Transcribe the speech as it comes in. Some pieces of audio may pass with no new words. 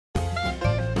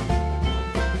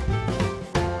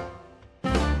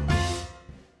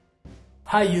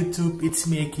Hi YouTube, it's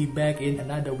Sayuki back in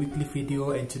another weekly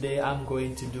video, and today I'm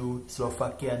going to do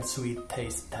Slovakian sweet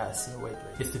taste test. Wait,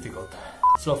 it's difficult.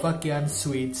 Slovakian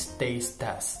sweet taste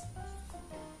test.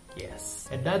 Yes.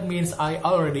 And that means I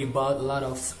already bought a lot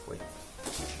of...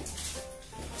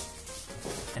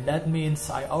 And that means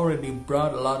I already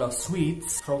brought a lot of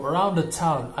sweets from around the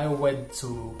town. I went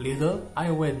to Lidl,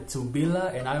 I went to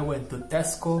Billa, and I went to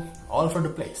Tesco, all over the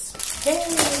place. Hey!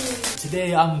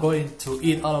 Today I'm going to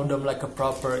eat all of them like a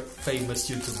proper famous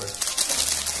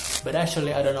YouTuber. But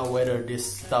actually I don't know whether these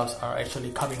stuffs are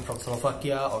actually coming from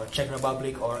Slovakia or Czech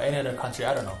Republic or any other country,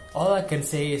 I don't know. All I can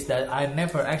say is that I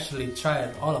never actually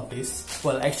tried all of this.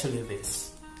 Well, actually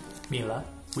this. Mila,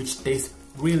 which tastes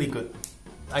really good.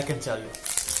 I can tell you.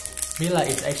 Mila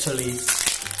is actually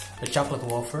a chocolate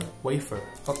wafer.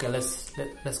 Okay,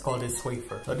 let's call this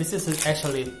wafer. So this is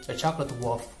actually a chocolate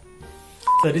wafer.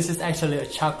 So this is actually a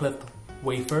chocolate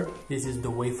wafer. This is the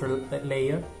wafer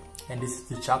layer, and this is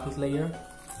the chocolate layer.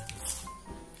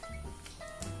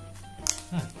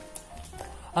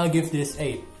 I'll give this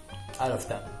 8 out of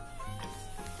 10.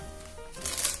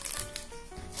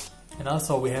 And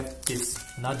also we have this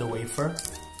another wafer.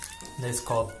 That's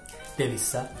called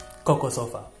Delisa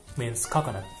Kokosova. Means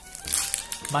coconut.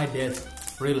 My dad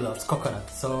really loves coconut,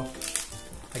 so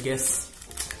I guess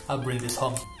I'll bring this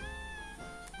home.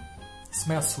 It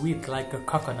smells sweet like a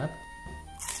coconut.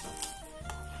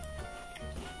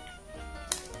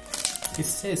 It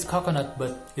says coconut,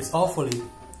 but it's awfully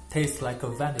tastes like a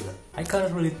vanilla. I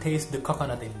can't really taste the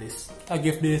coconut in this. I'll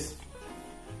give this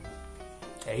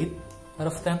 8 out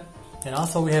of 10. And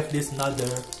also we have this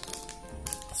another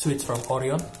sweet from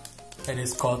Orion, and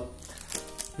it's called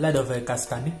Ledove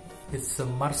Kaskani. It's a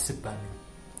marzipan.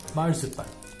 I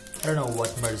don't know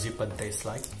what marzipan tastes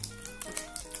like.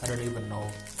 I don't even know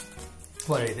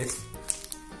what it is.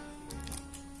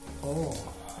 Oh.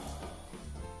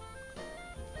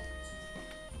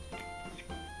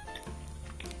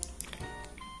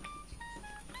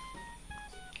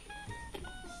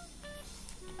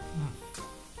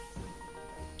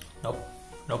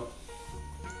 Nope.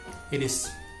 It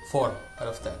is 4 out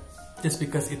of 10. Just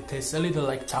because it tastes a little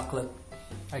like chocolate,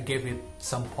 I gave it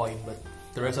some point, but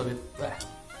the rest of it, bleh.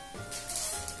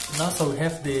 And also we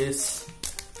have this,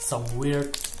 some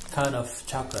weird kind of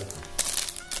chocolate.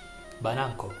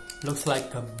 Bananco. Looks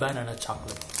like a banana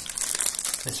chocolate.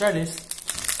 Let's try this.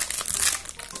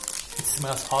 It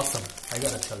smells awesome, I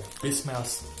gotta tell you. This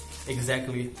smells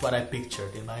exactly what I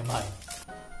pictured in my mind.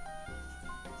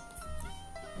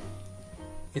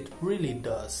 It really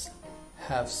does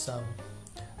have some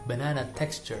banana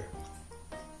texture.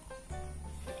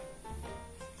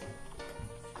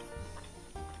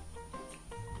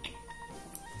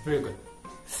 Very good.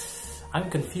 I'm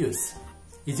confused.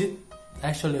 Is it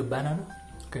actually a banana?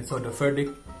 Okay, so the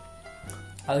verdict,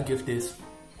 I'll give this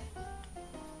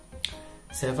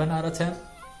 7 out of 10.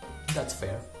 That's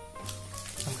fair.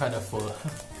 I'm kind of full.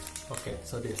 Okay,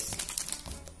 so this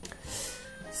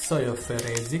Soyo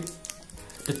Ferezi.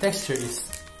 The texture is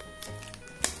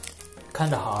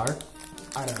kinda hard.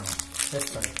 I don't know. Let's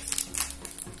try it.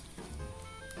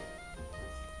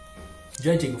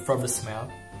 Judging from the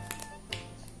smell,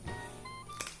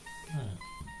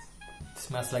 it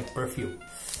smells like perfume.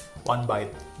 One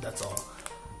bite, that's all.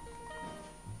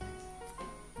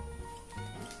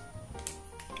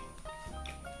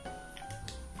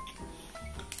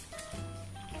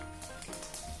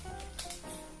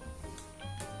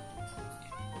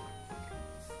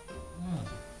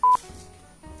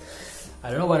 I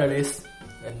don't know what it is,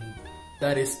 and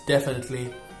that is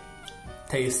definitely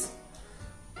taste.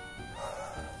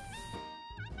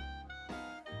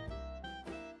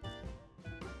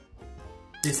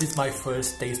 This is my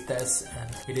first taste test,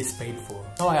 and it is paid for.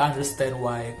 Now I understand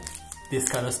why this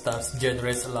kind of stuff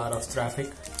generates a lot of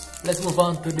traffic. Let's move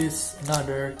on to this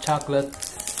another chocolate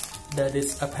that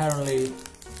is apparently,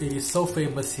 it is so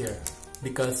famous here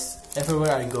because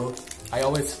everywhere I go, I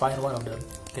always find one of them.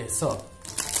 Okay, so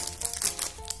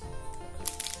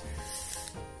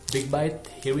big bite,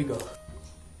 here we go.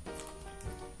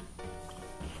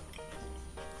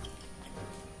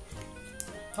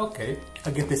 Okay,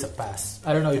 I'll give this a pass.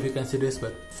 I don't know if you can see this,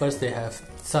 but first they have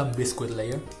some biscuit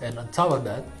layer, and on top of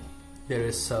that there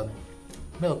is some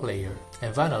milk layer,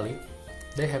 and finally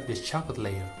they have this chocolate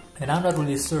layer. And I'm not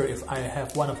really sure if I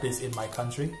have one of these in my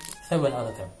country. 7 out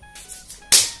of 10.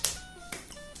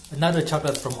 Another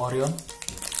chocolate from Orion,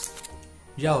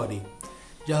 Jahody.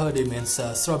 Jahody means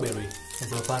strawberry in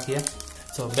Slovakia.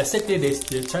 So basically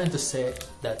they're trying to say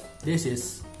that this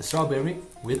is a strawberry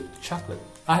with chocolate.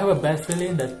 I have a bad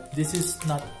feeling that this is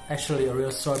not actually a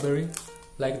real strawberry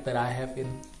like that I have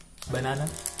in banana.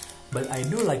 But I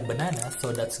do like banana,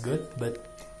 so that's good, but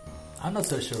I'm not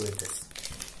so sure with this.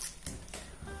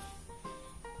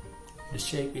 The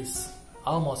shape is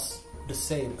almost the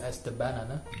same as the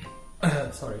banana.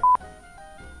 Sorry.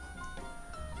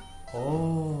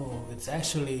 Oh, it's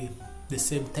actually the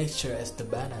same texture as the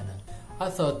banana. I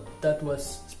thought that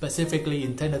was specifically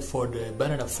intended for the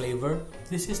banana flavor.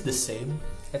 This is the same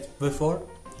as before,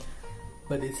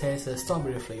 but it has a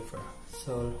strawberry flavor.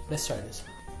 So let's try this.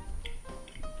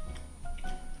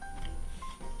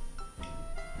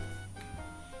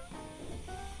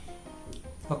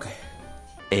 Okay.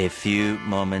 A few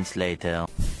moments later.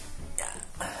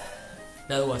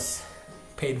 That was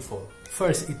painful.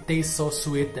 First, it tastes so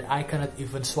sweet that I cannot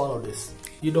even swallow this.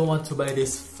 You don't want to buy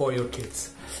this for your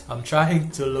kids. I'm trying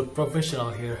to look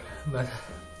professional here, but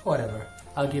whatever.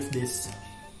 I'll give this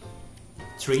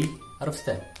 3 out of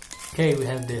 10. Okay, we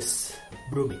have this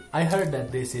broomy. I heard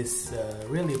that this is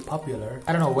really popular.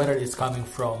 I don't know whether it's coming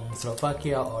from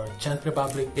Slovakia or Czech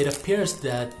Republic. It appears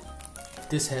that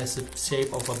this has the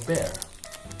shape of a bear.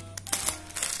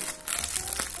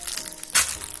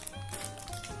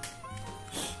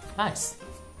 Nice.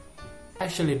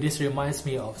 Actually, this reminds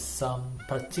me of some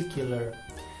particular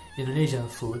Indonesian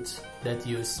foods that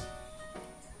use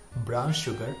brown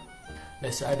sugar.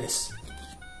 Let's try this.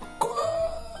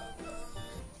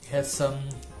 It has some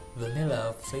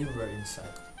vanilla flavor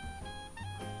inside.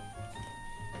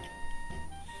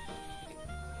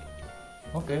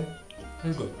 Okay,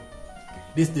 it's good.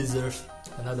 This deserves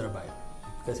another bite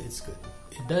because it's good.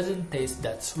 It doesn't taste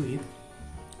that sweet.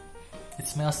 It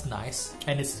smells nice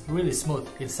and it's really smooth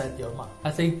inside your mouth.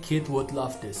 I think kids would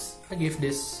love this. I give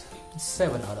this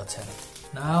 7 out of 10.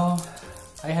 Now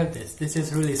I have this. This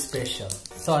is really special.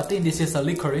 So I think this is a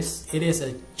licorice. It is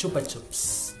a chupa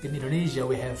chups. In Indonesia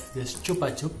we have this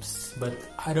chupa chups, but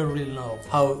I don't really know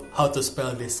how to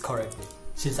spell this correctly.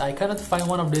 Since I cannot find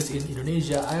one of these in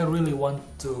Indonesia, I really want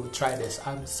to try this.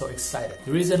 I'm so excited.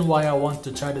 The reason why I want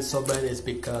to try this so bad is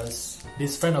because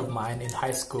this friend of mine in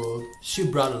high school, she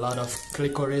brought a lot of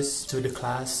licorice to the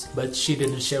class, but she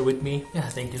didn't share with me. Yeah,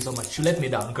 thank you so much. You let me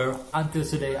down, girl. Until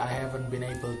today, I haven't been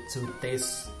able to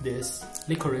taste this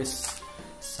licorice,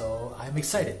 so I'm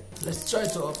excited. Let's try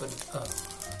to open it up.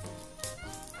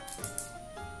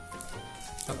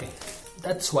 Okay,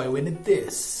 that's why we need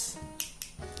this.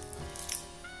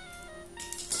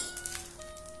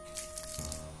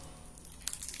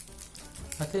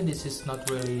 I think this is not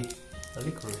really a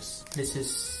licorice. This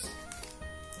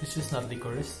is not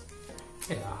licorice.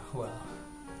 Yeah, well.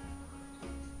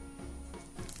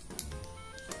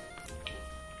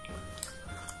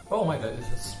 Oh my god,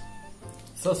 this is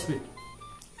so sweet.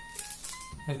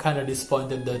 I'm kinda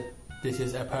disappointed that this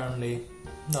is apparently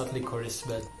not licorice,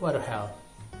 but what the hell.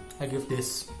 I give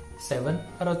this 7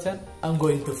 out of 10. I'm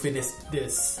going to finish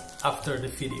this after the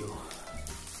video.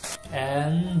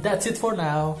 And that's it for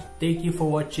now. Thank you for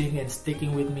watching and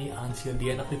sticking with me until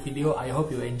the end of the video. I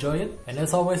hope you enjoy it. And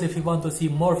as always, if you want to see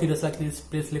more videos like this,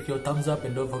 please leave your thumbs up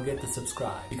and don't forget to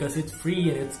subscribe because it's free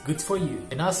and it's good for you.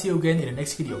 And I'll see you again in the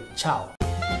next video. Ciao!